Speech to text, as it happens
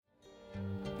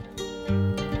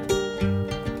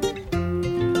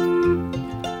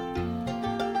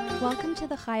to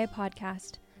the Chaya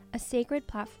podcast, a sacred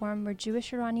platform where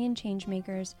Jewish Iranian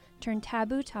changemakers turn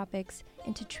taboo topics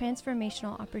into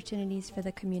transformational opportunities for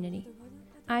the community.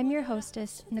 I'm your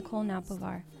hostess, Nicole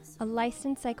Napovar, a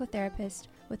licensed psychotherapist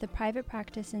with a private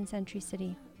practice in Century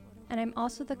City, and I'm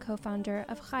also the co-founder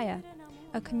of Chaya,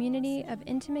 a community of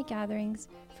intimate gatherings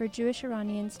for Jewish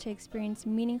Iranians to experience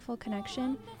meaningful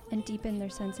connection and deepen their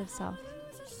sense of self.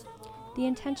 The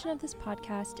intention of this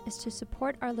podcast is to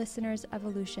support our listeners'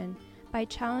 evolution by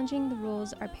challenging the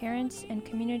rules our parents and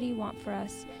community want for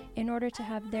us in order to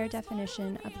have their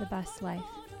definition of the best life.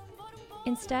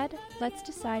 Instead, let's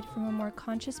decide from a more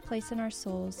conscious place in our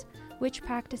souls which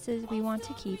practices we want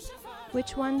to keep,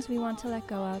 which ones we want to let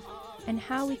go of, and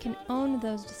how we can own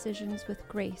those decisions with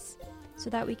grace so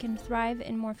that we can thrive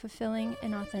in more fulfilling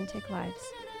and authentic lives.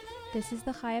 This is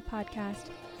the Chaya podcast,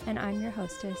 and I'm your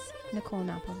hostess, Nicole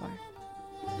Napovar.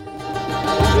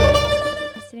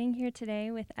 I'm sitting here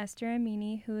today with Esther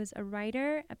Amini, who is a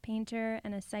writer, a painter,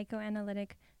 and a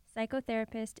psychoanalytic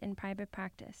psychotherapist in private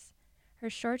practice. Her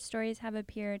short stories have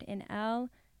appeared in Elle,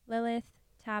 Lilith,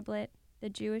 Tablet, The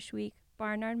Jewish Week,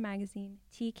 Barnard Magazine,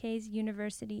 TK's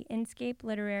University, Inscape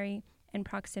Literary, and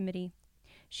Proximity.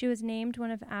 She was named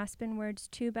one of Aspen Word's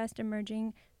 2 Best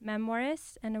Emerging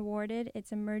Memoirists and awarded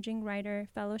its Emerging Writer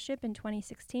Fellowship in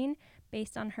 2016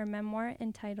 based on her memoir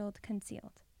entitled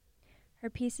Concealed. Her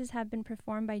pieces have been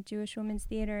performed by Jewish Women's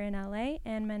Theater in LA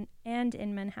and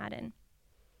in Manhattan,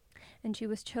 and she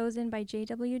was chosen by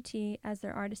JWT as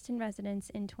their artist in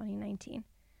residence in 2019.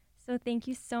 So thank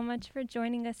you so much for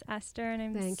joining us, Esther,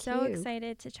 and I'm so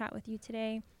excited to chat with you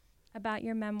today about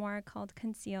your memoir called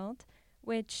Concealed,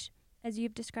 which, as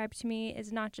you've described to me,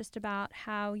 is not just about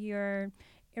how your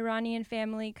Iranian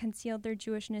family concealed their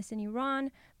Jewishness in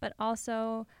Iran, but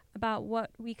also about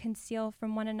what we conceal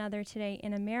from one another today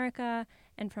in America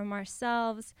and from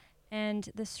ourselves, and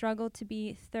the struggle to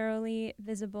be thoroughly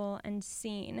visible and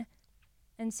seen.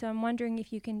 And so I'm wondering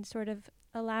if you can sort of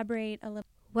elaborate a little.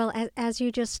 Well, as you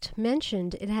just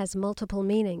mentioned, it has multiple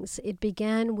meanings. It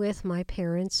began with my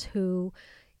parents, who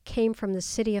came from the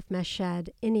city of Mashhad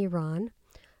in Iran,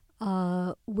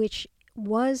 which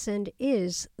was and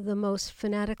is the most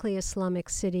fanatically Islamic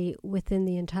city within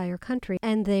the entire country.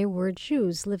 And they were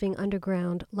Jews living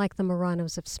underground like the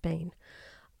Marranos of Spain,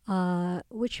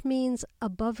 which means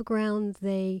above ground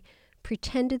they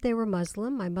pretended they were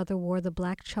Muslim. My mother wore the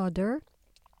black chador.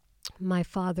 My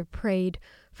father prayed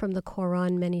from the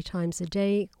Quran many times a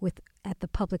day at the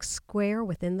public square,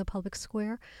 within the public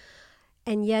square.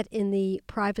 And yet in the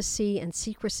privacy and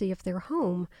secrecy of their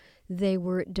home, they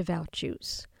were devout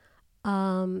Jews.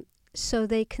 So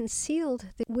they concealed,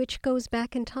 which goes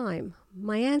back in time.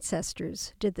 My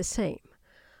ancestors did the same.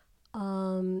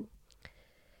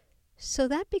 So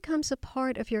that becomes a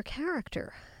part of your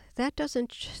character.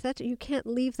 You can't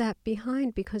leave that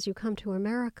behind because you come to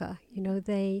America. You know,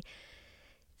 they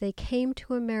came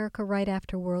to America right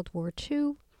after World War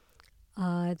II.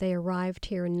 They arrived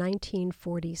here in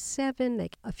 1947.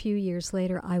 A few years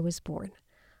later, I was born.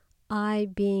 I,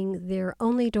 being their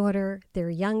only daughter, their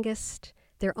youngest,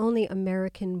 their only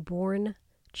American-born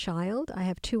child. I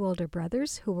have 2 older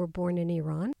brothers who were born in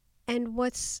Iran. And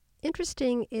what's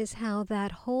interesting is how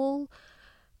that whole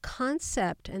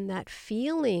concept and that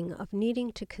feeling of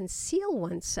needing to conceal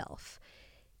oneself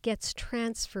gets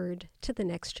transferred to the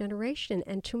next generation,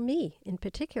 and to me in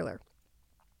particular.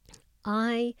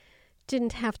 I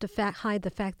didn't have to hide the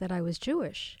fact that I was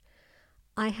Jewish.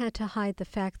 I had to hide the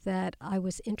fact that I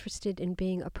was interested in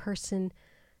being a person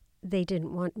they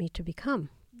didn't want me to become,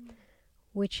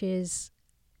 which is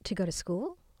to go to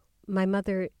school. My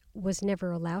mother was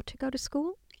never allowed to go to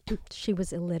school. She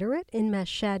was illiterate. In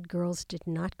Mashhad, girls did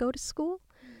not go to school.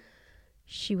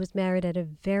 She was married at a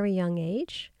very young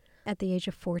age, at the age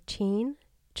of 14,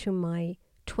 to my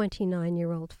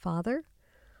 29-year-old father.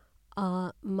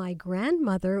 My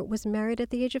grandmother was married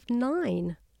at the age of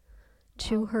 9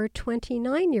 to her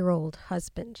 29-year-old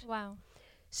husband. Wow.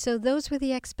 So those were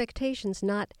the expectations,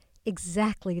 not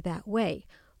exactly that way,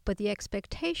 but the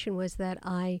expectation was that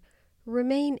I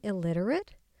remain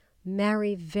illiterate,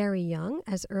 marry very young,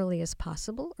 as early as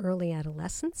possible, early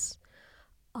adolescence,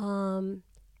 and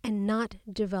not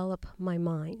develop my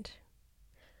mind.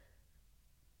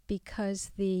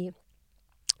 Because the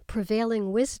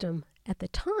prevailing wisdom at the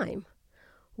time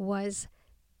was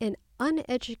an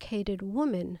uneducated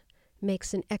woman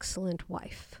makes an excellent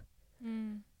wife.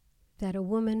 That a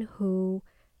woman who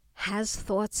has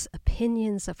thoughts,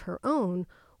 opinions of her own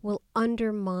will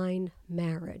undermine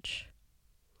marriage.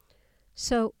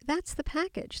 So that's the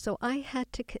package. So I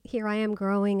had to, here I am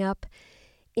growing up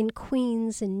in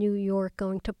Queens in New York,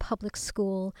 going to public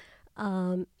school,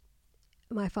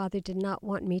 My father did not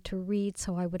want me to read,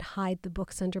 so I would hide the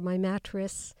books under my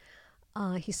mattress.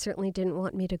 He certainly didn't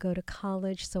want me to go to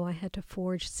college, so I had to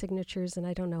forge signatures, and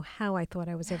I don't know how I thought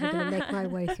I was ever going to make my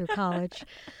way through college.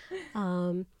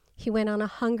 He went on a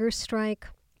hunger strike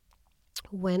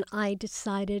when I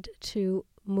decided to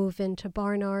move into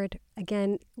Barnard.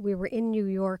 Again, we were in New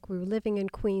York. We were living in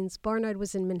Queens. Barnard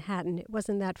was in Manhattan. It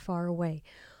wasn't that far away.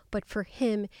 But for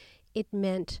him, it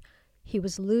meant he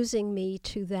was losing me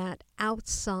to that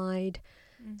outside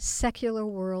secular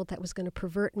world that was going to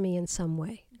pervert me in some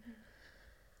way.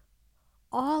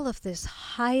 All of this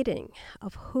hiding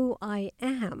of who I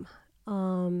am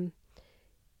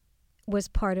was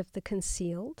part of the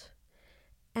concealed.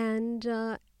 And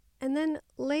then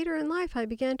later in life, I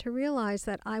began to realize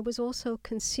that I was also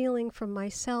concealing from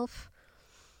myself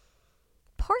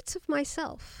parts of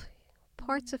myself.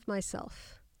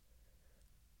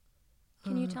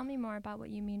 Can you tell me more about what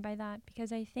you mean by that?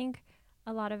 Because I think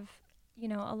a lot of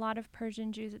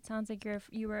Persian Jews, it sounds like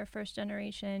you were a first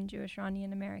generation Jewish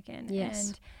Iranian American. Yes.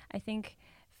 And I think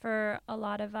for a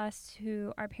lot of us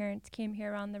who our parents came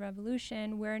here around the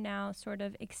revolution, we're now sort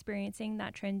of experiencing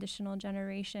that transitional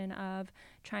generation of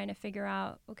trying to figure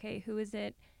out, okay, who is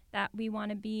it that we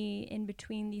want to be in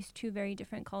between these two very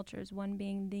different cultures, one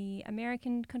being the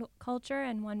American culture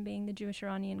and one being the Jewish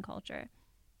Iranian culture.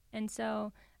 And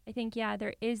so I think, yeah,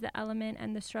 there is the element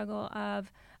and the struggle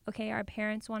of, okay, our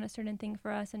parents want a certain thing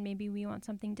for us and maybe we want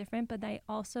something different, but I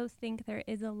also think there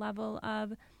is a level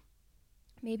of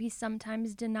maybe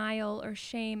sometimes denial or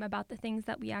shame about the things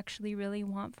that we actually really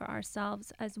want for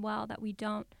ourselves as well, that we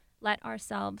don't let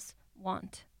ourselves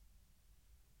want.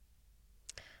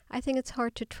 I think it's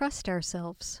hard to trust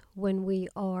ourselves when we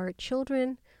are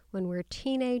children, when we're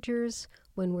teenagers,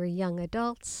 when we're young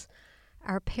adults.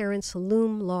 Our parents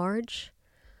loom large.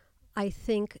 I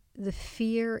think the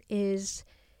fear is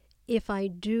if I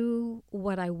do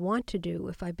what I want to do,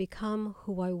 if I become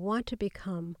who I want to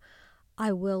become,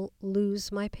 I will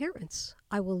lose my parents.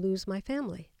 I will lose my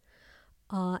family.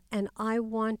 And I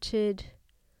wanted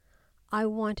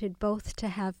both to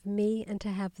have me and to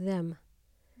have them.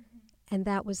 And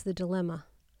that was the dilemma.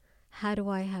 How do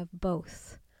I have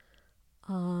both?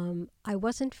 I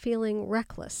wasn't feeling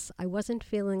reckless. I wasn't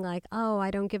feeling like, oh,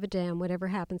 I don't give a damn. Whatever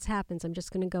happens, happens. I'm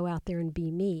just going to go out there and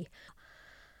be me.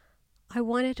 I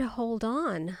wanted to hold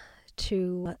on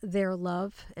to their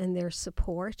love and their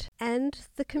support and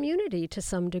the community to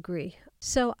some degree.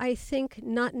 So I think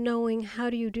not knowing how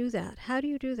do you do that? How do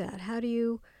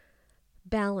you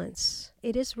balance?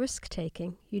 It is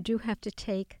risk-taking. You do have to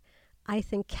take, I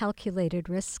think, calculated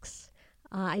risks.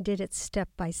 I did it step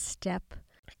by step.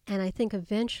 And I think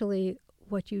eventually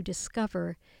what you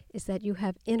discover is that you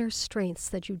have inner strengths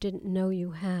that you didn't know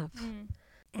you have,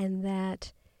 and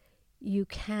that you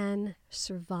can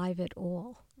survive it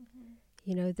all.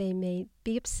 You know, they may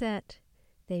be upset,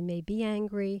 they may be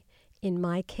angry. In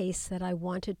my case, that I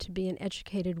wanted to be an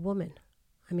educated woman.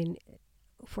 I mean,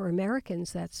 for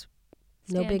Americans, that's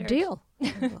no big deal.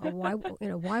 Why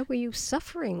were you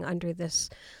suffering under this?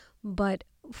 But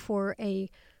for a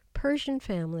Persian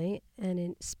family,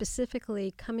 and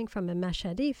specifically coming from a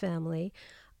Mashhadi family,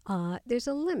 there's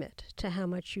a limit to how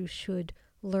much you should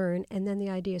learn. And then the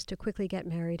idea is to quickly get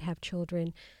married, have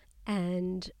children,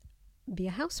 and be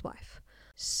a housewife.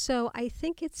 So I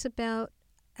think it's a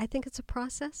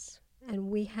process,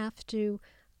 and we have to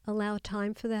allow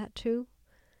time for that too.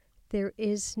 There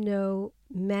is no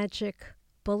magic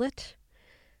bullet.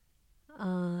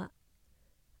 I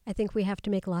think we have to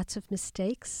make lots of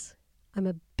mistakes. I'm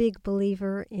a big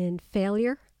believer in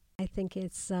failure. I think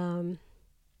it's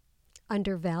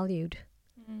undervalued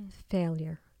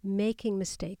failure. Making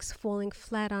mistakes, falling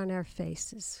flat on our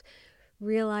faces,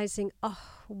 realizing, oh,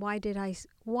 why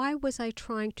was I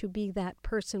trying to be that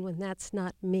person when that's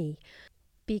not me?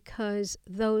 Because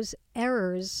those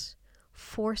errors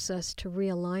force us to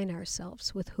realign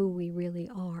ourselves with who we really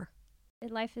are.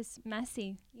 Life is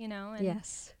messy, and,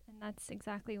 yes. And that's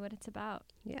exactly what it's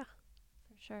about. Yeah.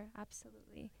 For sure,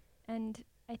 absolutely. And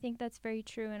I think that's very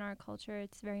true in our culture.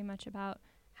 It's very much about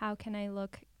how can I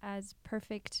look as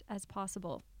perfect as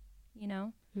possible,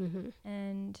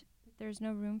 And there's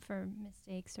no room for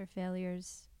mistakes or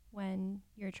failures when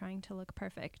you're trying to look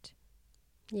perfect.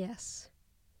 Yes.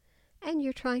 And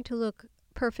you're trying to look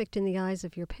perfect in the eyes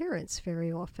of your parents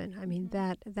very often. I mean,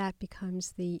 that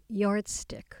becomes the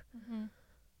yardstick.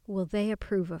 Will they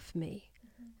approve of me?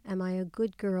 Am I a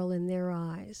good girl in their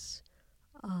eyes?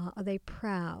 Are they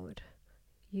proud?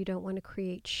 You don't want to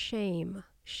create shame.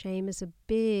 Shame is a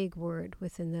big word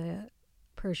within the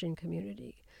Persian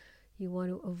community. You want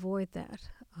to avoid that.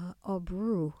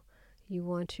 Obru. You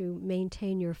want to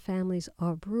maintain your family's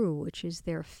abrou, which is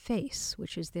their face,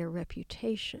 which is their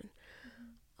reputation.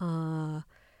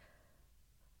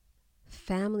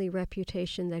 Family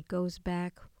reputation that goes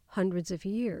back hundreds of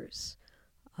years.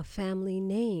 A family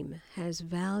name has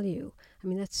value. I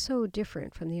mean, that's so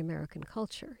different from the American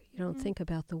culture. You don't think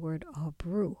about the word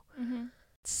abrou.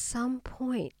 At some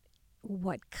point,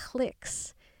 what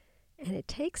clicks, and it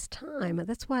takes time.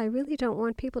 That's why I really don't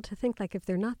want people to think like if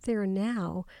they're not there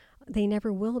now, they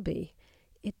never will be.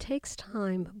 It takes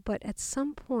time, but at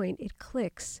some point it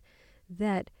clicks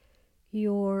that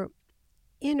your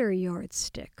inner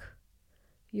yardstick,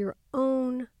 your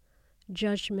own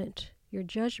judgment, your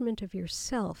judgment of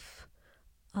yourself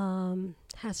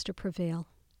has to prevail.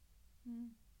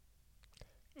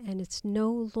 And it's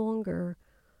no longer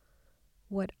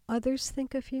what others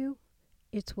think of you,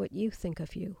 it's what you think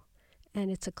of you.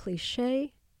 And it's a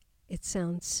cliche, it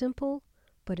sounds simple,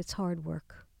 but it's hard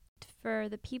work. For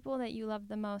the people that you love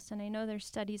the most, and I know there's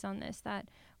studies on this, that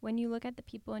when you look at the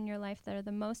people in your life that are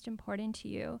the most important to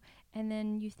you, and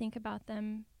then you think about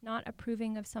them not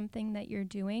approving of something that you're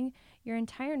doing, your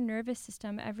entire nervous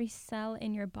system, every cell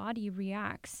in your body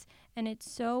reacts. And it's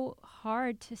so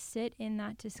hard to sit in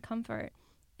that discomfort.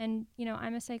 And, you know,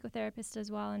 I'm a psychotherapist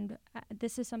as well, and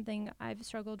this is something I've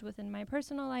struggled with in my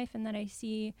personal life, and that I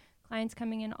see clients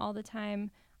coming in all the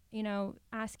time, you know,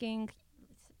 asking,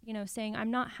 you know, saying,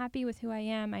 I'm not happy with who I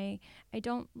am. I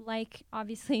don't like,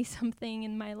 obviously, something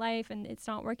in my life, and it's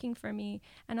not working for me.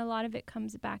 And a lot of it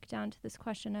comes back down to this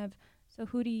question of, so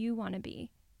who do you want to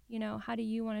be? You know, how do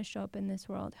you want to show up in this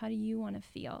world? How do you want to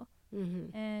feel?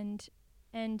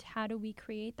 And how do we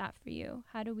create that for you?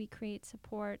 How do we create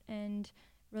support and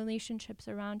relationships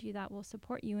around you that will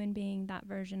support you in being that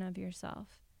version of yourself,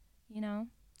 you know?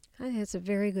 I think that's a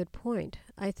very good point.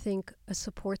 I think a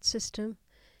support system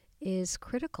is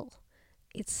critical.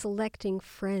 It's selecting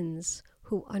friends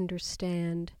who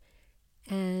understand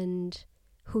and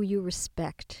who you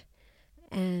respect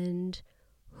and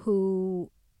who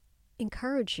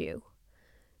encourage you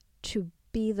to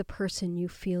be the person you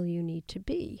feel you need to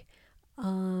be.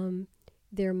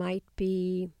 There might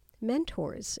be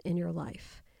mentors in your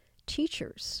life,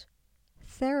 teachers,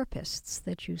 therapists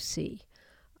that you see,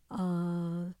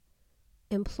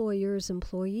 employers,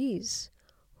 employees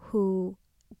who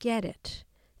get it.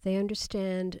 They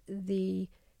understand the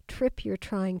trip you're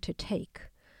trying to take.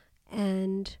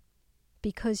 And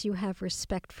because you have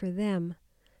respect for them,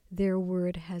 their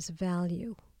word has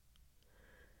value.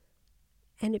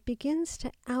 And it begins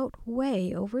to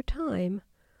outweigh over time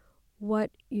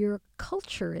what your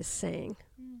culture is saying.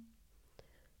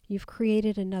 You've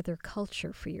created another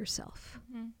culture for yourself.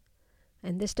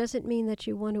 And this doesn't mean that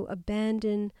you want to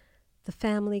abandon the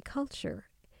family culture.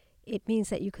 It means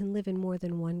that you can live in more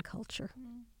than one culture.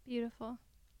 Beautiful.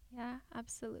 Yeah,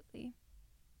 absolutely.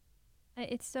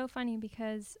 It's so funny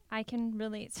because I can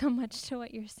relate so much to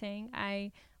what you're saying.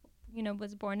 I, you know,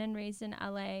 was born and raised in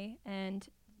LA and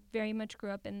very much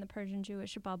grew up in the Persian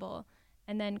Jewish bubble,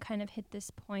 and then kind of hit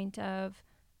this point of,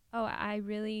 oh, I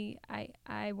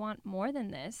want more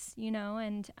than this, you know,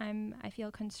 and I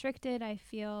feel constricted. I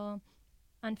feel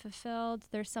unfulfilled.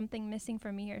 There's something missing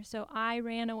for me here. So I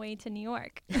ran away to New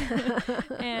York.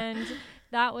 And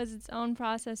that was its own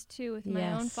process too with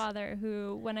my own father,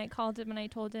 who, when I called him and I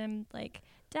told him, like,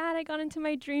 Dad, I got into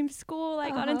my dream school. I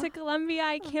got into Columbia.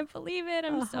 I can't believe it.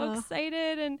 I'm so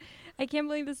excited. And I can't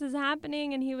believe this is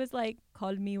happening. And he was like,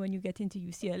 call me when you get into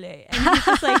UCLA. And he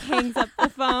just like hangs up the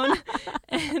phone.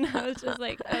 And I was just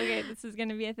like, okay, this is going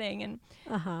to be a thing. And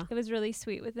it was really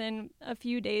sweet. Within a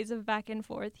few days of back and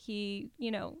forth, he,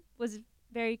 you know, was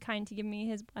very kind to give me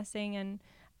his blessing. And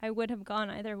I would have gone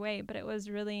either way, but it was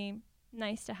really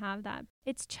nice to have that.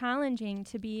 It's challenging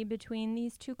to be between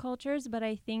these two cultures, but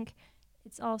I think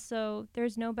it's also,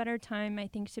 there's no better time, I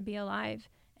think, to be alive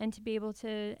and to be able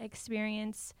to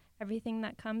experience everything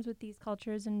that comes with these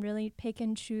cultures and really pick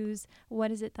and choose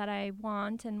what is it that I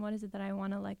want and what is it that I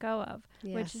want to let go of,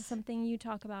 which is something you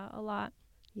talk about a lot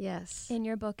in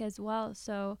your book as well.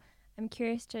 So I'm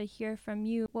curious to hear from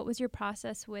you. What was your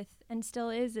process with, and still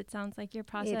is, it sounds like your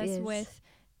process with,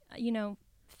 you know,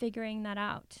 figuring that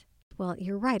out? Well,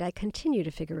 you're right. I continue to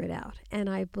figure it out. And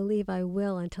I believe I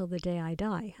will until the day I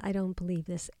die. I don't believe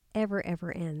this ever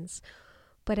ends.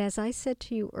 But as I said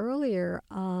to you earlier,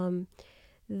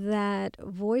 that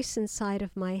voice inside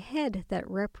of my head that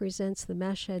represents the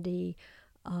Mashhadi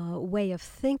way of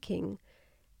thinking,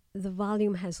 the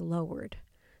volume has lowered.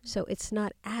 So it's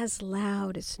not as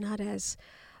loud. It's not as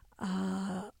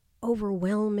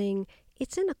overwhelming.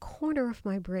 It's in a corner of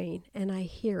my brain, and I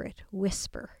hear it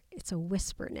whisper. It's a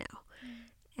whisper now.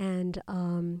 And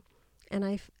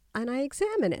and I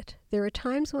examine it. There are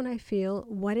times when I feel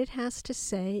what it has to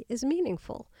say is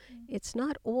meaningful. It's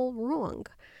not all wrong.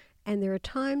 And there are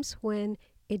times when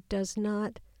it does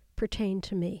not pertain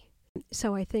to me.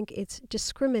 So I think it's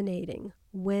discriminating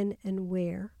when and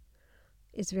where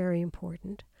is very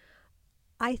important.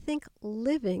 I think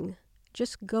living,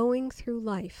 just going through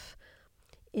life,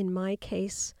 in my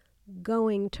case,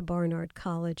 going to Barnard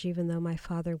College, even though my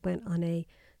father went on a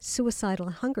suicidal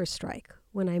hunger strike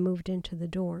when I moved into the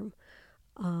dorm,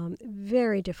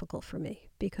 very difficult for me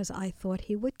because I thought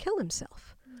he would kill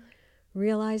himself.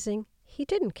 Realizing he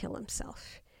didn't kill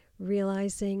himself.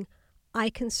 Realizing I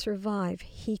can survive,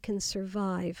 he can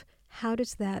survive. How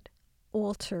does that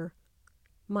alter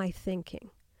my thinking?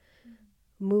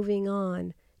 Moving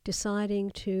on,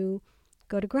 deciding to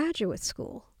go to graduate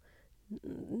school.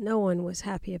 No one was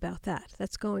happy about that.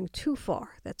 That's going too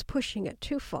far. That's pushing it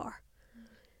too far.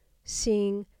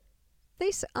 Seeing,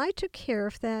 I took care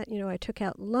of that. You know, I took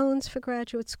out loans for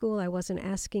graduate school. I wasn't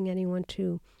asking anyone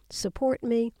to support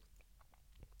me.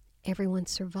 Everyone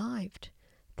survived.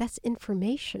 That's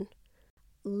information.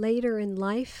 Later in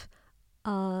life,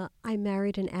 I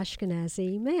married an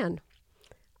Ashkenazi man.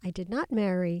 I did not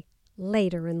marry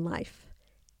later in life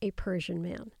a Persian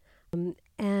man.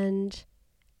 And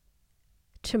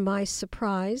to my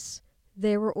surprise,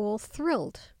 they were all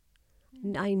thrilled.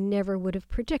 I never would have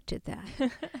predicted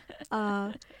that.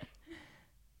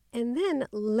 And then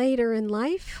later in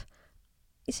life,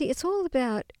 you see, it's all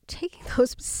about taking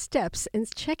those steps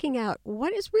and checking out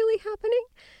what is really happening,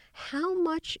 how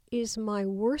much is my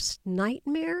worst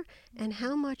nightmare, and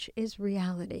how much is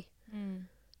reality.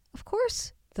 Of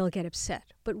course, they'll get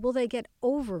upset, but will they get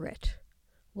over it?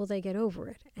 Will they get over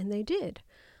it? And they did.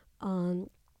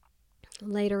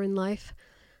 Later in life,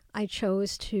 I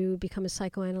chose to become a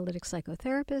psychoanalytic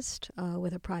psychotherapist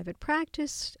with a private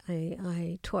practice.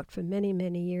 I taught for many,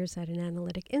 many years at an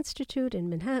analytic institute in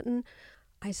Manhattan.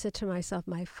 I said to myself,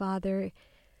 my father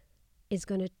is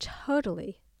going to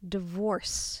totally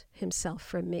divorce himself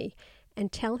from me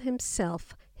and tell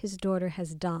himself his daughter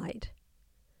has died.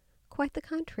 Quite the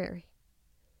contrary.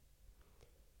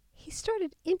 He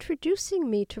started introducing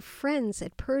me to friends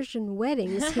at Persian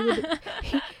weddings.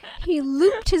 He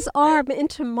looped his arm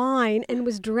into mine and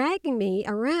was dragging me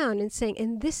around and saying,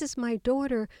 and this is my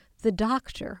daughter, the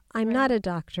doctor. I'm not a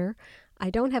doctor. I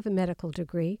don't have a medical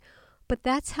degree. But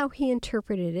that's how he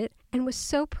interpreted it and was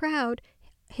so proud.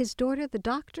 His daughter, the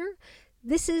doctor,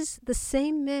 this is the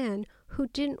same man who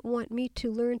didn't want me to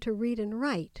learn to read and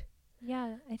write.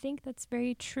 Yeah, I think that's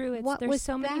very true. What was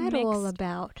that all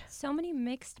about? So many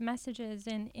mixed messages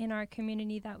in our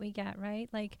community that we get, right?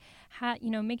 Like,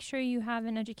 make sure you have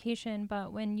an education,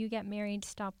 but when you get married,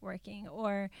 stop working.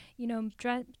 Or,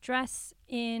 dress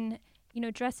in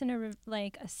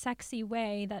a sexy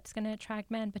way that's going to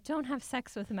attract men, but don't have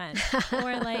sex with men.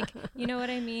 Or you know what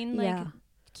I mean? Like,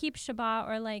 keep Shabbat,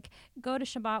 or go to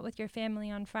Shabbat with your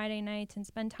family on Friday nights and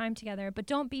spend time together, but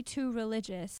don't be too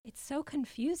religious. It's so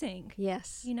confusing.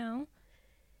 Yes.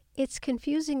 It's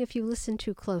confusing if you listen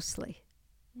too closely.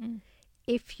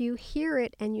 If you hear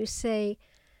it and you say,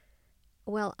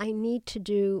 well, I need to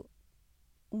do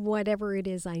whatever it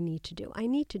is I need to do. I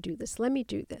need to do this. Let me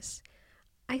do this.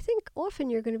 I think often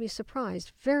you're going to be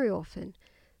surprised, very often,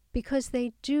 because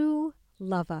they do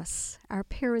love us. Our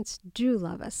parents do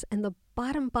love us. And the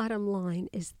bottom line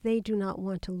is they do not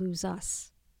want to lose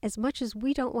us as much as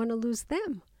we don't want to lose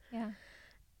them. Yeah.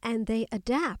 And they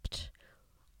adapt.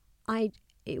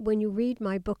 When you read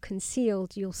my book,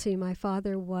 Concealed, you'll see my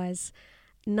father was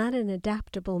not an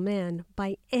adaptable man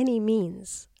by any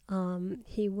means.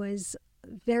 He was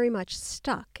very much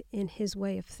stuck in his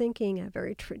way of thinking, a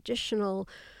very traditional,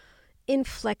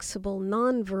 inflexible,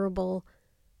 nonverbal.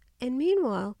 And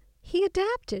meanwhile, he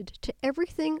adapted to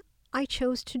everything I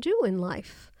chose to do in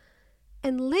life.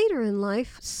 And later in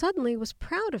life, suddenly was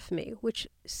proud of me, which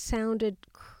sounded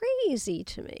crazy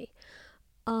to me.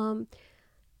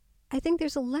 I think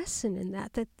there's a lesson in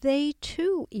that they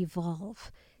too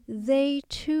evolve. They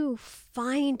too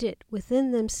find it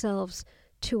within themselves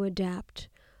to adapt.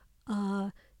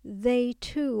 They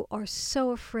too are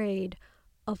so afraid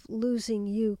of losing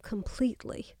you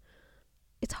completely.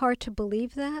 It's hard to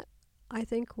believe that. I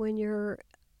think when you're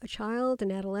a child,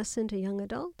 an adolescent, a young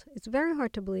adult, it's very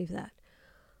hard to believe that.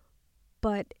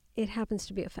 But it happens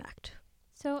to be a fact.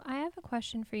 So I have a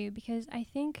question for you, because I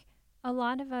think a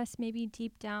lot of us, maybe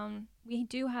deep down, we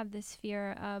do have this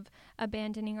fear of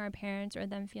abandoning our parents, or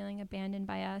them feeling abandoned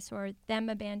by us, or them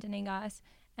abandoning us.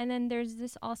 And then there's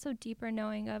this also deeper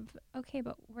knowing of, okay,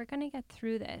 but we're going to get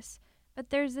through this. But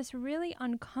there's this really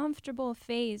uncomfortable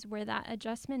phase where that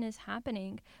adjustment is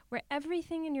happening, where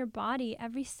everything in your body,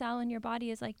 every cell in your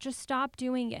body is like, just stop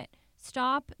doing it.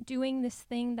 Stop doing this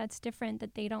thing that's different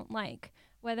that they don't like.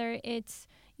 Whether it's,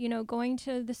 going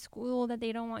to the school that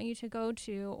they don't want you to go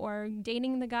to, or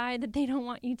dating the guy that they don't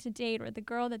want you to date, or the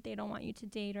girl that they don't want you to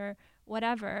date, or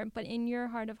whatever. But in your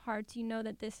heart of hearts, you know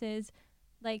that this is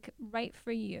like right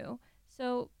for you.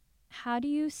 So how do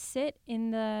you sit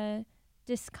in the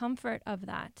discomfort of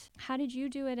that? How did you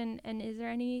do it? And is there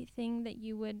anything that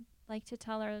you would like to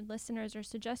tell our listeners or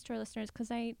suggest to our listeners?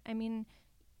 Because I mean,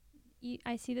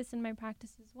 I see this in my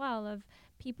practice as well, of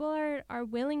people are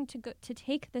willing to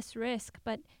take this risk,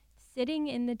 but sitting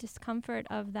in the discomfort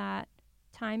of that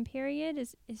time period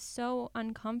is so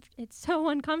it's so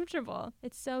uncomfortable.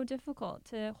 It's so difficult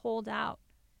to hold out,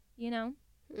 you know?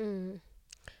 Mm.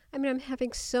 I mean, I'm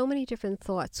having so many different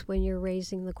thoughts when you're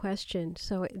raising the question.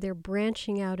 So they're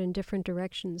branching out in different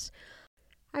directions.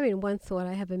 I mean, one thought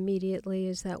I have immediately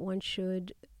is that one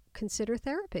should consider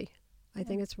therapy. I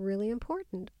think it's really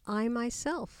important. I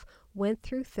myself went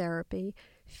through therapy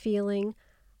feeling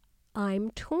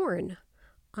I'm torn.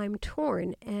 I'm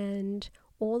torn. And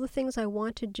all the things I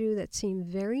want to do that seem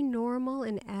very normal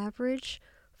and average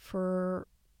for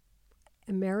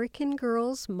American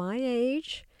girls my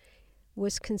age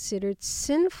was considered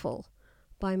sinful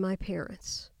by my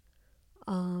parents.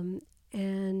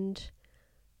 And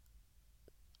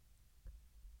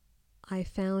I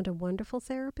found a wonderful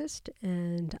therapist,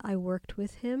 and I worked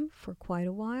with him for quite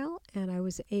a while, and I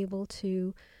was able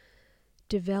to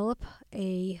develop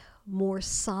a more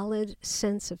solid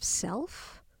sense of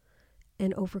self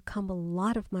and overcome a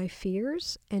lot of my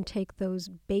fears and take those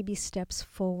baby steps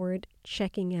forward,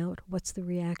 checking out what's the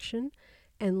reaction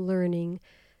and learning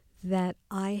that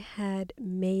I had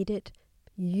made it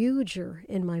huger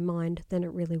in my mind than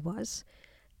it really was.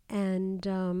 And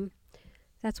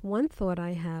that's one thought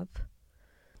I have.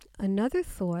 Another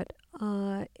thought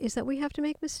is that we have to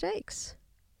make mistakes.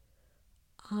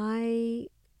 I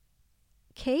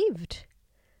caved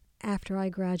after I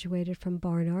graduated from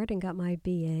Barnard and got my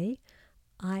BA.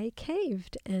 I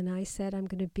caved and I said, I'm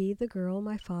going to be the girl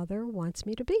my father wants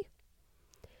me to be.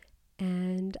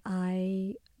 And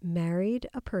I married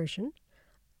a Persian.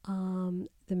 The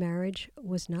marriage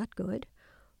was not good,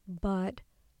 but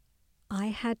I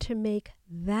had to make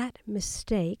that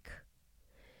mistake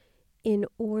in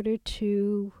order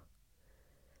to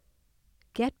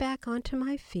get back onto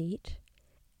my feet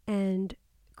and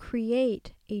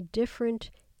create a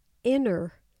different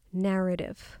inner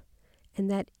narrative. And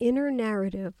that inner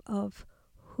narrative of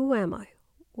who am I?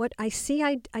 What I see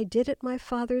I did it my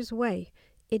father's way.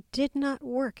 It did not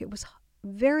work. It was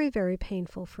very, very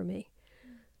painful for me.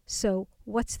 So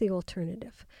what's the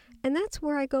alternative? And that's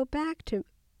where I go back to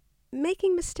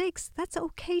making mistakes. That's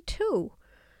okay too.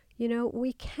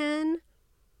 We can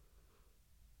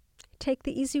take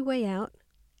the easy way out,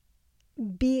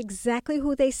 be exactly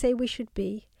who they say we should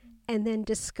be, and then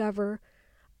discover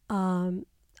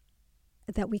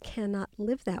that we cannot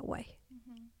live that way.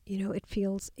 Mm-hmm.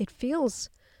 It feels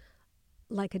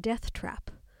like a death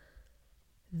trap.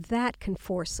 That can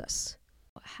force us.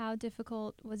 How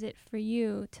difficult was it for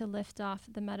you to lift off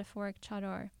the metaphoric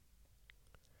chador?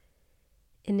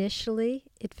 Initially,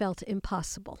 it felt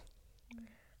impossible.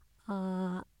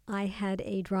 I had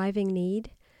a driving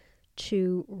need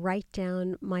to write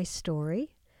down my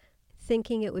story,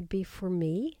 thinking it would be for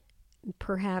me,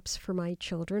 perhaps for my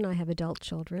children. I have adult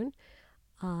children.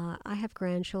 I have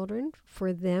grandchildren,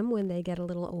 for them when they get a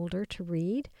little older to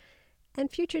read,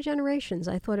 and future generations.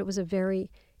 I thought it was a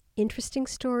very interesting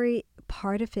story.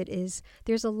 Part of it is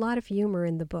there's a lot of humor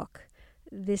in the book.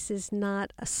 This is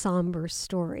not a somber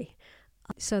story.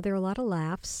 So there are a lot of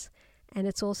laughs, and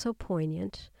it's also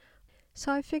poignant. So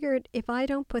I figured if I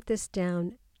don't put this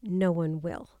down, no one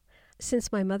will. Since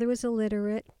my mother was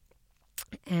illiterate,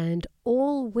 and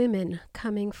all women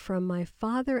coming from my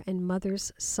father and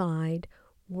mother's side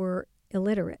were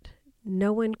illiterate,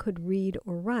 no one could read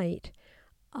or write,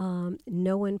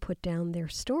 no one put down their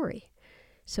story.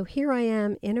 So here I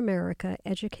am in America,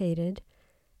 educated,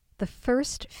 the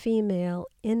first female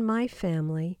in my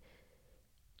family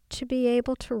to be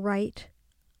able to write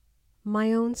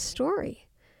my own story.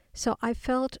 So I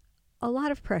felt a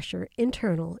lot of pressure,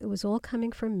 internal. It was all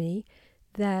coming from me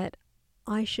that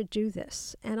I should do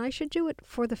this, and I should do it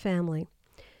for the family.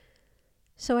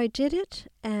 So I did it,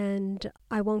 and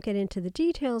I won't get into the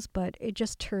details, but it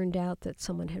just turned out that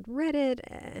someone had read it,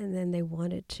 and then they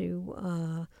wanted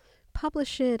to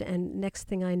publish it, and next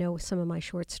thing I know, some of my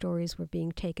short stories were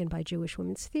being taken by Jewish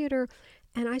Women's Theater,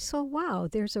 and I saw, wow,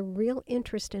 there's a real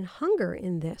interest and hunger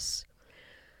in this.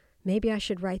 maybe I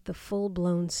should write the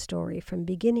full-blown story from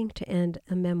beginning to end,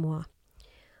 a memoir.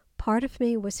 Part of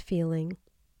me was feeling,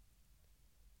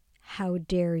 how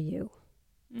dare you?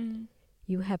 Mm.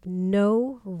 You have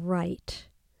no right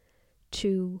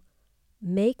to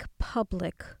make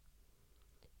public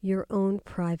your own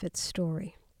private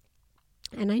story.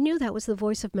 And I knew that was the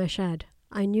voice of Mashhad.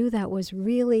 I knew that was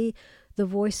really the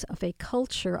voice of a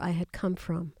culture I had come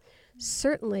from.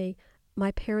 Certainly,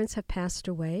 my parents have passed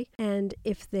away, and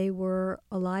if they were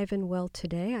alive and well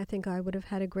today, I think I would have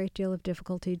had a great deal of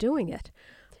difficulty doing it.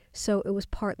 So it was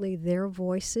partly their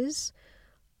voices,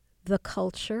 the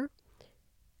culture,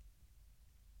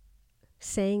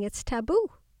 saying it's taboo.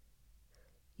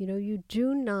 You know, you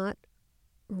do not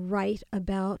write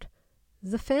about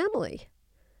the family,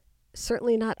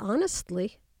 certainly not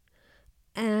honestly.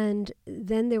 And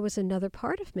then there was another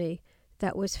part of me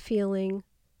that was feeling,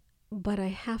 but I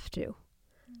have to.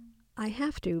 I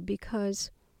have to, because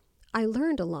I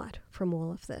learned a lot from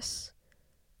all of this.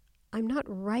 I'm not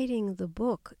writing the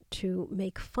book to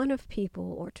make fun of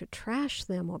people or to trash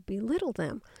them or belittle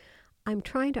them. I'm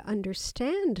trying to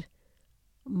understand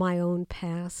my own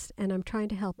past, and I'm trying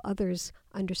to help others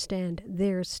understand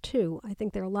theirs too. I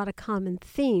think there are a lot of common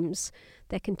themes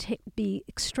that can be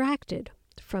extracted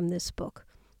from this book.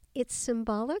 It's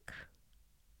symbolic.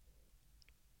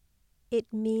 It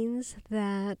means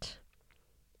that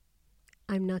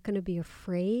I'm not going to be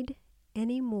afraid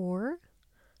anymore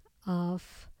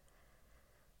of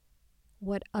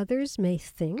what others may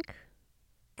think,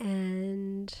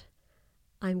 and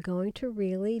I'm going to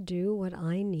really do what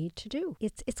I need to do.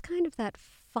 It's kind of that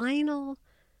final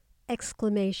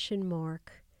exclamation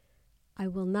mark. I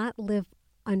will not live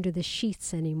under the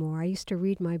sheets anymore. I used to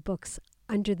read my books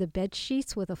under the bed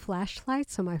sheets with a flashlight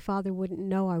so my father wouldn't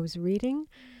know I was reading.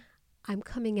 I'm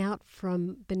coming out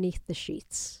from beneath the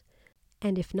sheets.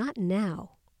 And if not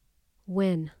now,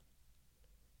 when?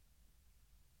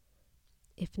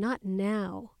 If not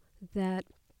now that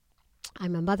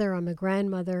I'm a mother, I'm a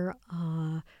grandmother,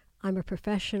 I'm a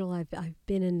professional, I've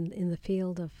been in the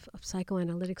field of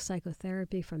psychoanalytic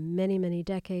psychotherapy for many, many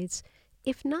decades.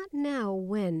 If not now,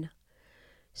 when?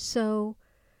 So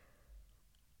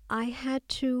I had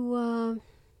to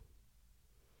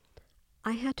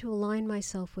align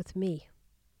myself with me.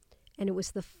 And it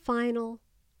was the final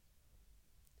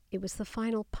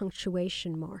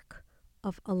punctuation mark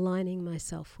of aligning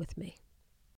myself with me.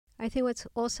 I think what's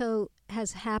also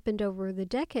has happened over the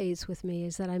decades with me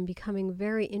is that I'm becoming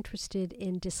very interested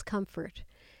in discomfort.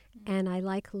 Mm-hmm. And I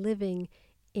like living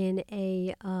in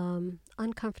a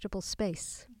uncomfortable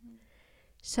space. Mm-hmm.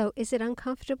 So is it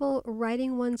uncomfortable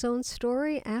writing one's own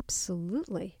story?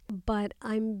 Absolutely. But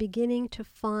I'm beginning to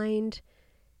find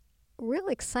real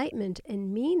excitement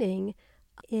and meaning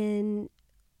in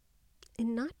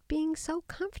not being so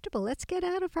comfortable. Let's get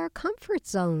out of our comfort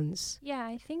zones. Yeah,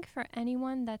 I think for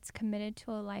anyone that's committed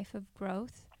to a life of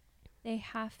growth, they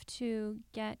have to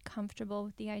get comfortable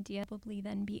with the idea, probably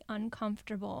then be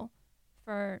uncomfortable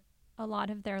for a lot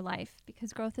of their life,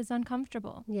 because growth is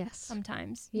uncomfortable. Yes.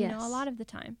 Sometimes, yes. You know, a lot of the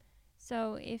time.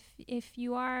 So if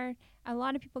you are, a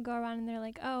lot of people go around and they're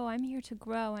like, oh, I'm here to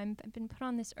grow. I've been put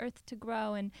on this earth to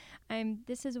grow, and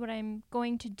this is what I'm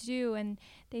going to do. And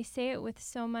they say it with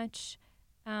so much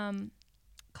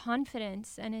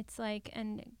confidence, and it's like,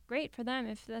 and great for them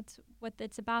if that's what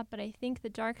it's about. But I think the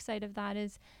dark side of that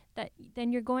is that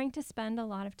then you're going to spend a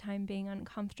lot of time being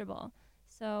uncomfortable.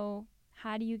 So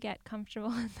how do you get comfortable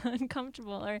with the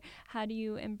uncomfortable, or how do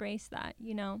you embrace that,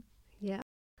 you know? Yeah.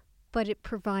 But it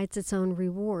provides its own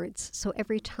rewards. So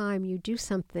every time you do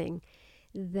something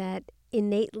that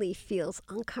innately feels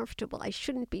uncomfortable, I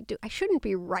shouldn't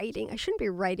be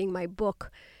writing my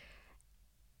book.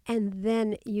 And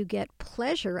then you get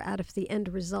pleasure out of the end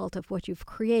result of what you've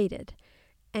created.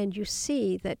 And you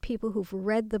see that people who've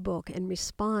read the book and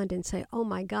respond and say, oh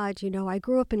my God, you know, I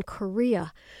grew up in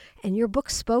Korea and your book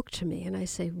spoke to me. And I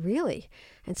say, really?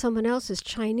 And someone else is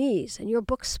Chinese and your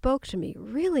book spoke to me.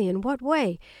 Really? In what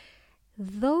way?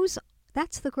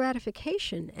 That's the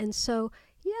gratification. And so,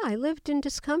 yeah, I lived in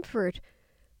discomfort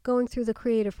going through the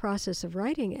creative process of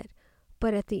writing it.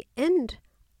 But at the end,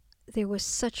 there was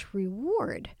such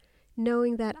reward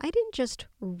knowing that I didn't just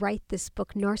write this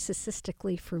book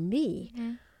narcissistically for me.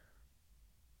 Mm-hmm.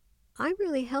 I'm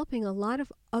really helping a lot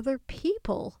of other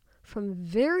people from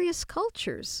various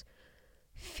cultures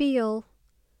feel,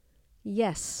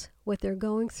 yes, what they're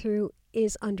going through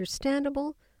is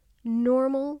understandable,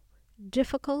 normal,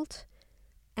 difficult,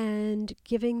 and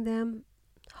giving them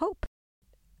hope.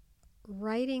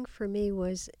 Writing for me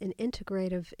was an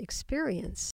integrative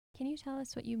experience. Can you tell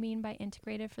us what you mean by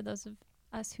integrative for those of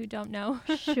us who don't know?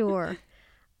 Sure.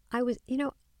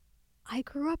 I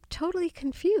grew up totally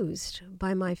confused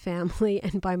by my family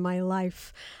and by my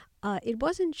life. It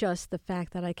wasn't just the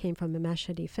fact that I came from a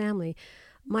Mashhedi family.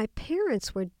 My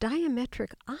parents were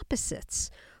diametric opposites,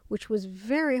 which was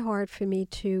very hard for me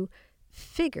to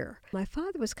figure. My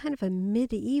father was kind of a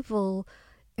medieval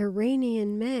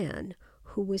Iranian man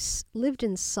who lived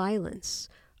in silence,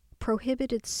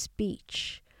 prohibited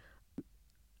speech,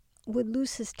 would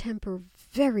lose his temper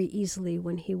very easily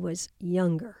when he was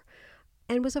younger,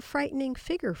 and was a frightening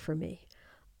figure for me.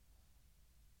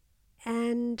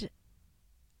 And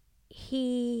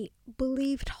he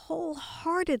believed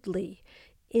wholeheartedly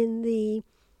in the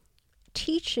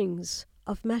teachings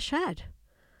of Mashhad.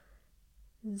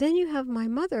 Then you have my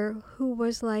mother, who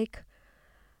was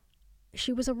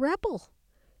she was a rebel.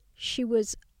 She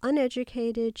was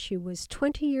uneducated. She was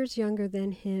 20 years younger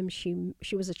than him. She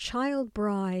was a child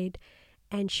bride,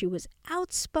 and she was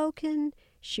outspoken.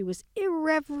 She was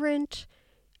irreverent.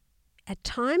 At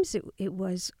times it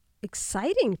was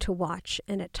exciting to watch,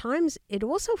 and at times it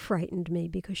also frightened me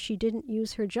because she didn't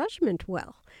use her judgment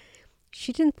well.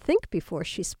 She didn't think before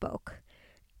she spoke.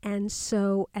 And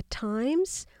so at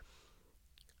times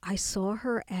I saw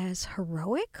her as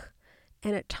heroic,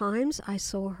 and at times I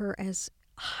saw her as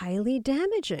highly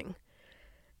damaging.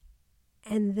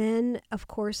 And then, of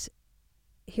course,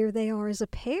 here they are as a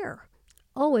pair,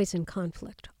 always in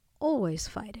conflict, always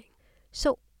fighting.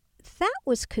 So that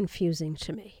was confusing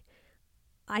to me.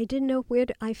 I didn't know where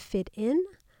I fit in.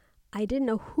 I didn't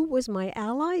know who was my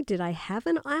ally. Did I have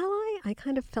an ally? I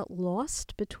kind of felt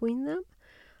lost between them.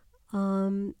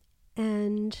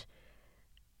 And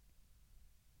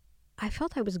I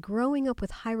felt I was growing up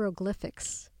with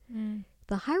hieroglyphics.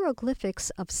 The hieroglyphics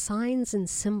of signs and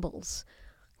symbols.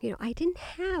 I didn't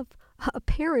have a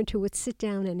parent who would sit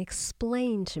down and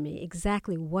explain to me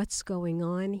exactly what's going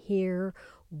on here,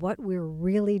 what we're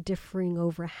really differing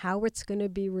over, how it's going to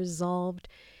be resolved.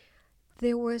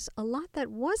 There was a lot that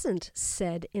wasn't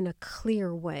said in a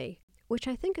clear way, which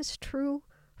I think is true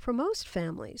for most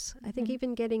families. I think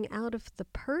even getting out of the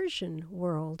Persian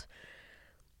world,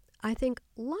 I think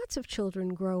lots of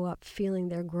children grow up feeling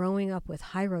they're growing up with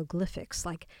hieroglyphics,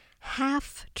 like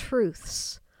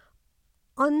half-truths,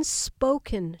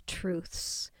 unspoken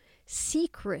truths,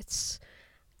 secrets,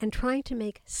 and trying to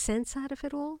make sense out of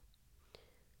it all.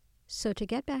 So to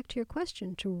get back to your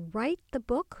question, to write the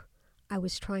book, I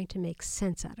was trying to make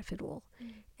sense out of it all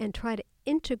and try to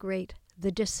integrate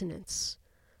the dissonance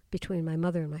between my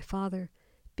mother and my father,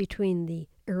 between the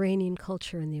Iranian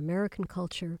culture and the American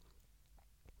culture,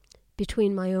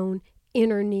 between my own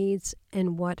inner needs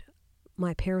and what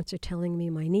my parents are telling me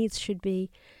my needs should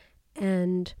be,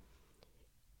 and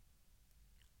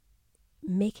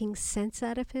making sense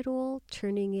out of it all,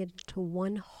 turning it into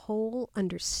one whole,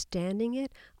 understanding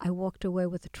it. I walked away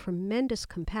with a tremendous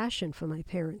compassion for my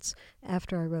parents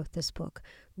after I wrote this book,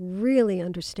 really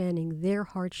understanding their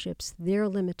hardships, their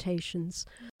limitations,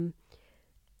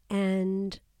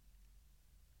 and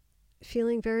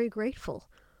feeling very grateful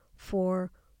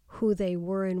for who they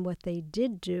were and what they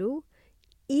did do,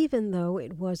 even though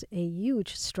it was a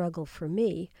huge struggle for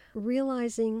me,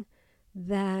 realizing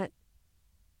that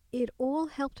it all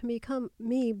helped me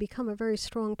become a very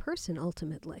strong person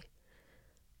ultimately.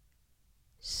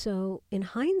 So in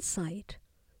hindsight,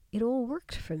 it all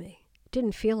worked for me. It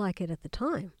didn't feel like it at the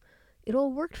time. It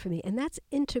all worked for me. And that's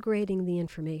integrating the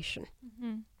information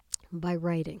by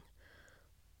writing.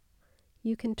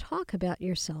 You can talk about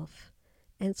yourself,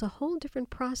 and it's a whole different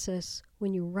process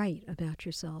when you write about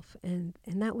yourself. And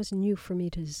that was new for me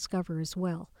to discover as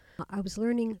well. I was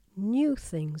learning new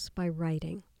things by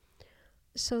writing.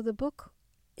 So the book,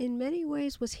 in many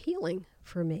ways, was healing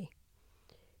for me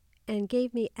and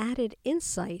gave me added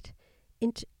insight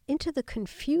into the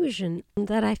confusion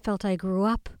that I felt I grew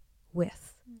up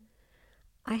with.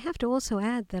 I have to also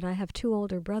add that I have two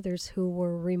older brothers who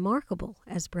were remarkable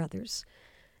as brothers.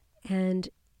 And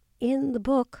in the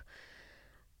book,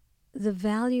 the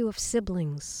value of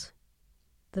siblings,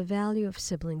 the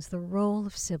role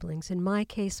of siblings. In my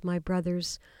case, my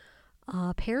brothers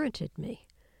parented me,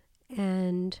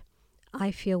 and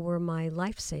I feel were my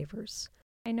lifesavers.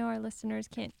 I know our listeners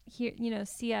can't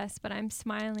see us, but I'm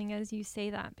smiling as you say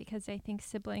that because I think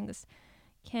siblings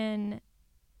can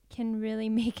really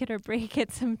make it or break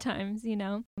it sometimes,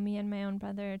 Me and my own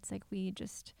brother, it's like we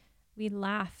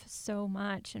laugh so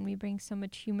much and we bring so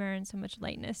much humor and so much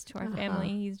lightness to our family.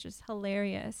 He's just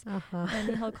hilarious.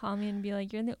 And he'll call me and be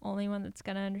like, "You're the only one that's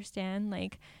going to understand.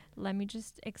 Like, let me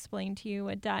just explain to you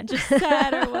what Dad just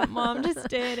said or what Mom just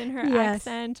did in her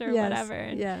accent or whatever."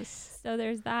 And so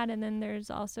there's that. And then there's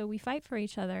also, we fight for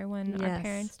each other when our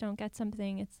parents don't get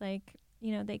something. It's like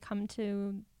they come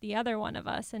to the other one of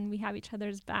us and we have each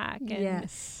other's back. And,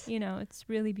 Yes. It's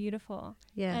really beautiful.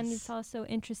 Yes. And it's also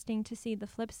interesting to see the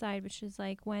flip side, which is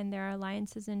like when there are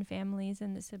alliances in families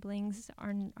and the siblings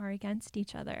are against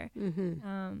each other.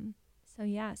 Mm-hmm. So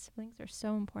yeah, siblings are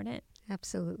so important.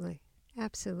 Absolutely.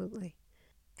 Absolutely.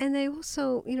 And they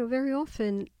also, very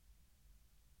often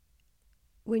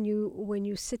when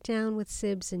you sit down with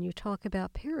sibs and you talk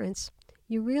about parents,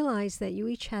 you realize that you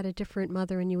each had a different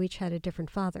mother and you each had a different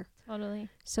father. Totally.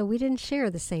 So we didn't share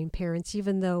the same parents,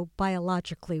 even though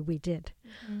biologically we did.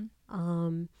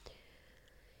 Mm-hmm.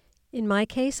 In my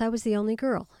case, I was the only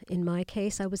girl. In my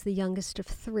case, I was the youngest of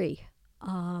three.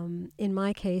 In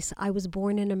my case, I was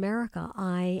born in America.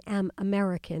 I am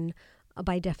American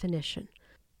by definition.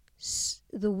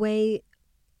 The way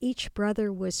each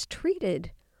brother was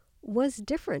treated was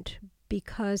different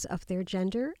because of their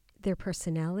gender, their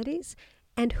personalities,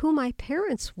 and who my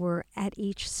parents were at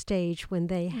each stage when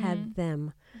they had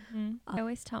them. Mm-hmm. I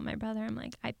always tell my brother, I'm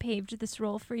like, I paved this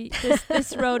road for you.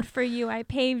 This road for you. I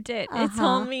paved it. It's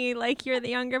only like you're the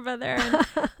younger brother, and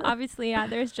obviously, yeah,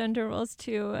 there's gender roles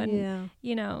too, and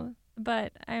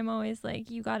But I'm always like,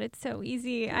 you got it so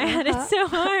easy. I had it so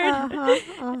hard.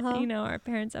 Our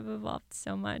parents have evolved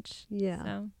so much. Yeah.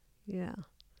 So. Yeah.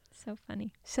 So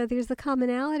funny. So there's the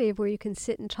commonality of where you can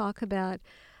sit and talk about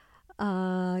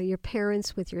your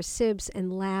parents with your sibs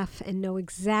and laugh and know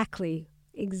exactly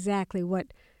what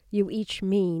you each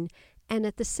mean. And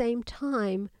at the same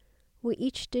time, we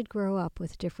each did grow up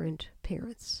with different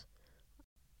parents.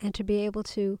 And to be able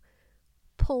to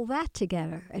pull that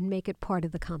together and make it part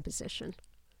of the composition.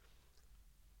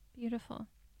 Beautiful.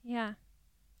 Yeah.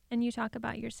 And you talk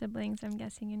about your siblings, I'm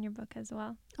guessing, in your book as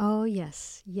well. Oh,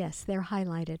 yes. Yes, they're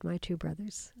highlighted, my two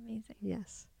brothers. Amazing.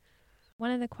 Yes.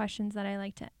 One of the questions that I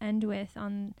like to end with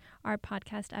on our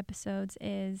podcast episodes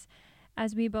is,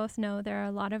 as we both know, there are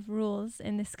a lot of rules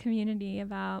in this community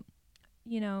about,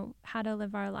 how to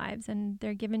live our lives. And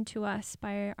they're given to us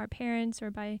by our parents or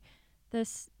by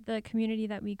the community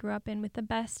that we grew up in with the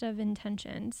best of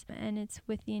intentions. And it's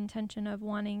with the intention of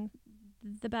wanting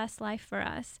the best life for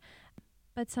us.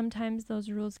 But sometimes those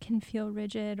rules can feel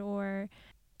rigid or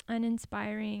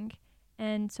uninspiring.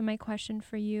 And so my question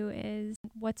for you is,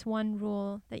 what's one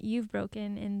rule that you've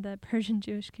broken in the Persian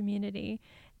Jewish community,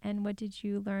 and what did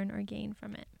you learn or gain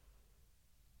from it?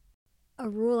 A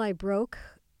rule I broke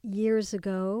years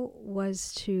ago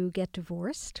was to get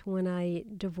divorced when I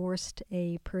divorced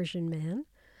a Persian man.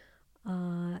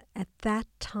 At that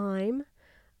time,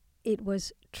 it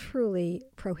was truly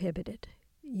prohibited.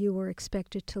 You were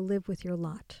expected to live with your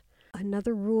lot.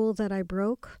 Another rule that I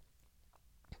broke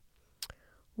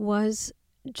was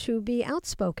to be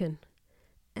outspoken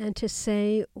and to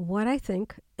say what I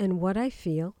think and what I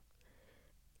feel,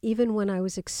 even when I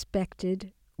was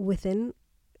expected within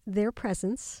their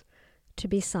presence to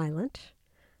be silent.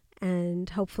 And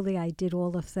hopefully I did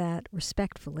all of that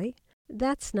respectfully.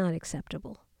 That's not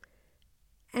acceptable.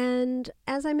 And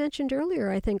as I mentioned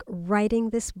earlier, I think writing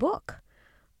this book,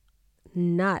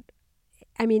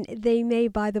 they may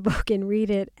buy the book and read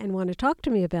it and want to talk to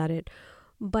me about it,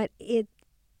 but it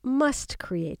must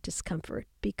create discomfort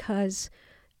because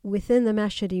within the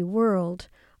Mashhadi world,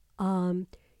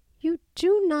 you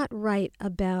do not write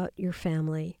about your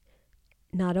family,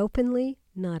 not openly,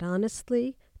 not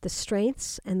honestly, the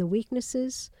strengths and the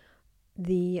weaknesses,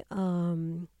 the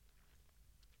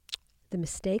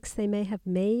mistakes they may have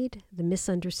made, the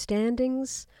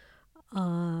misunderstandings.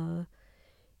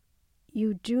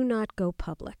 You do not go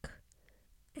public.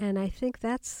 And I think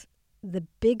that's the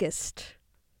biggest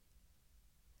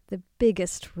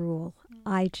rule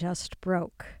I just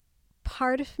broke.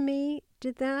 Part of me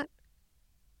did that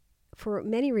for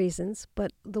many reasons,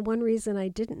 but the one reason I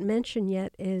didn't mention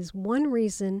yet is one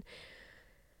reason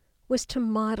was to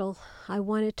model. I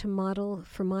wanted to model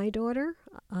for my daughter,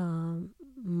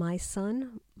 my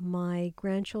son, my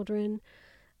grandchildren,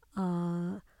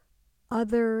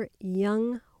 other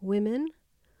young women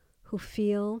who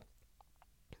feel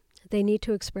they need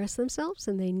to express themselves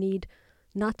and they need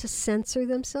not to censor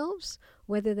themselves,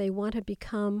 whether they want to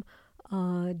become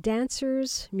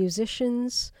dancers,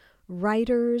 musicians,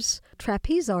 writers,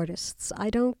 trapeze artists. I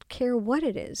don't care what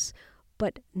it is,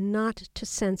 but not to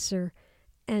censor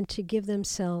and to give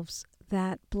themselves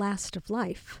that blast of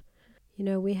life.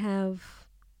 We have,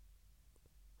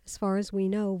 as far as we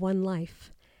know, one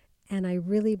life. And I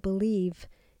really believe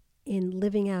in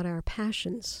living out our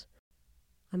passions.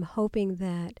 I'm hoping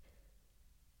that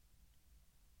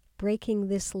breaking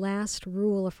this last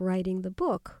rule of writing the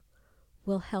book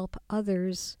will help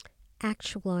others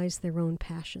actualize their own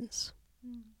passions.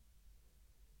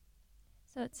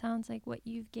 So it sounds like what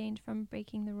you've gained from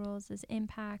breaking the rules is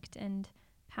impact and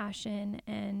passion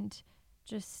and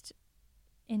just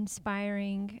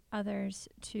inspiring others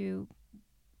to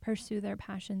pursue their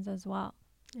passions as well.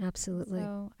 Absolutely.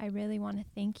 So I really want to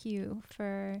thank you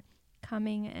for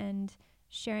coming and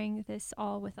sharing this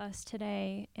all with us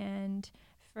today, and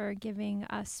for giving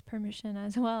us permission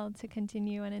as well to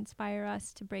continue and inspire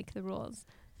us to break the rules.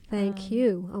 Thank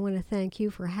you. I want to thank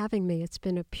you for having me. It's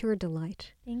been a pure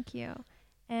delight. Thank you.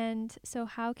 And so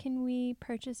how can we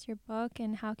purchase your book,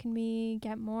 and how can we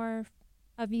get more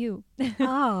of you?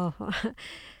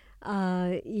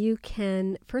 You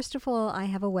can, first of all, I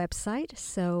have a website.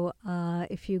 So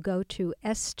if you go to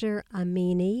Esther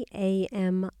Amini,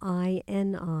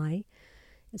 AMINI,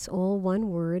 it's all one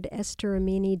word,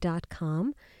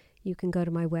 EstherAmini.com. You can go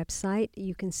to my website.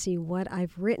 You can see what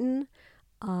I've written.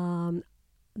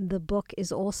 The book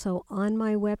is also on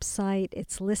my website.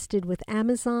 It's listed with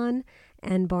Amazon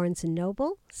and Barnes &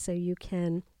 Noble, so you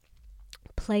can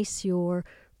place your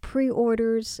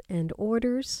pre-orders and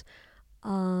orders.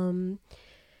 Hopefully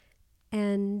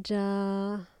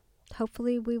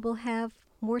we will have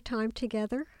more time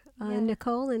together,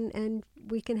 Nicole, and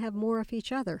we can have more of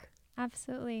each other.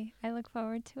 Absolutely. I look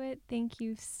forward to it. Thank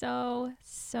you so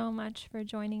much for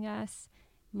joining us.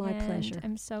 My pleasure.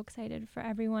 I'm so excited for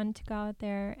everyone to go out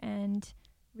there and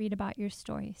read about your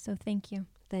story. So thank you.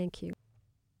 Thank you.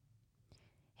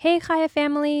 Hey, Chaya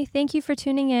family. Thank you for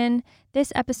tuning in.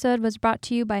 This episode was brought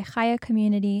to you by Chaya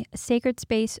Community, a sacred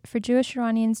space for Jewish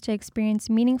Iranians to experience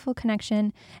meaningful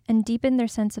connection and deepen their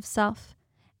sense of self.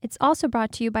 It's also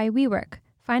brought to you by WeWork,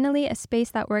 finally a space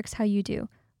that works how you do.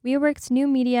 WeWork's new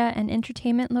media and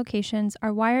entertainment locations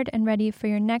are wired and ready for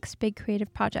your next big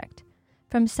creative project.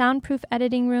 From soundproof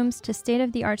editing rooms to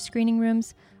state-of-the-art screening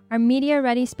rooms, our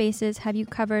media-ready spaces have you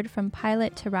covered from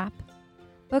pilot to wrap.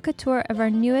 Book a tour of our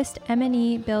newest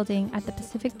M&E building at the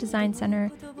Pacific Design Center,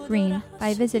 Green,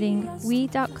 by visiting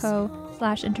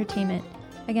we.co/entertainment.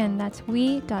 Again, that's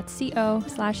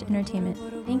we.co/entertainment.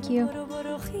 Thank you.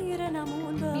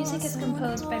 Music is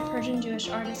composed by Persian Jewish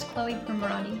artist Chloe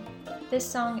Primarati. This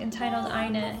song, entitled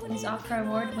Aina, is off her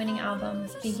award-winning album,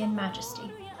 Vegan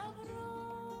Majesty.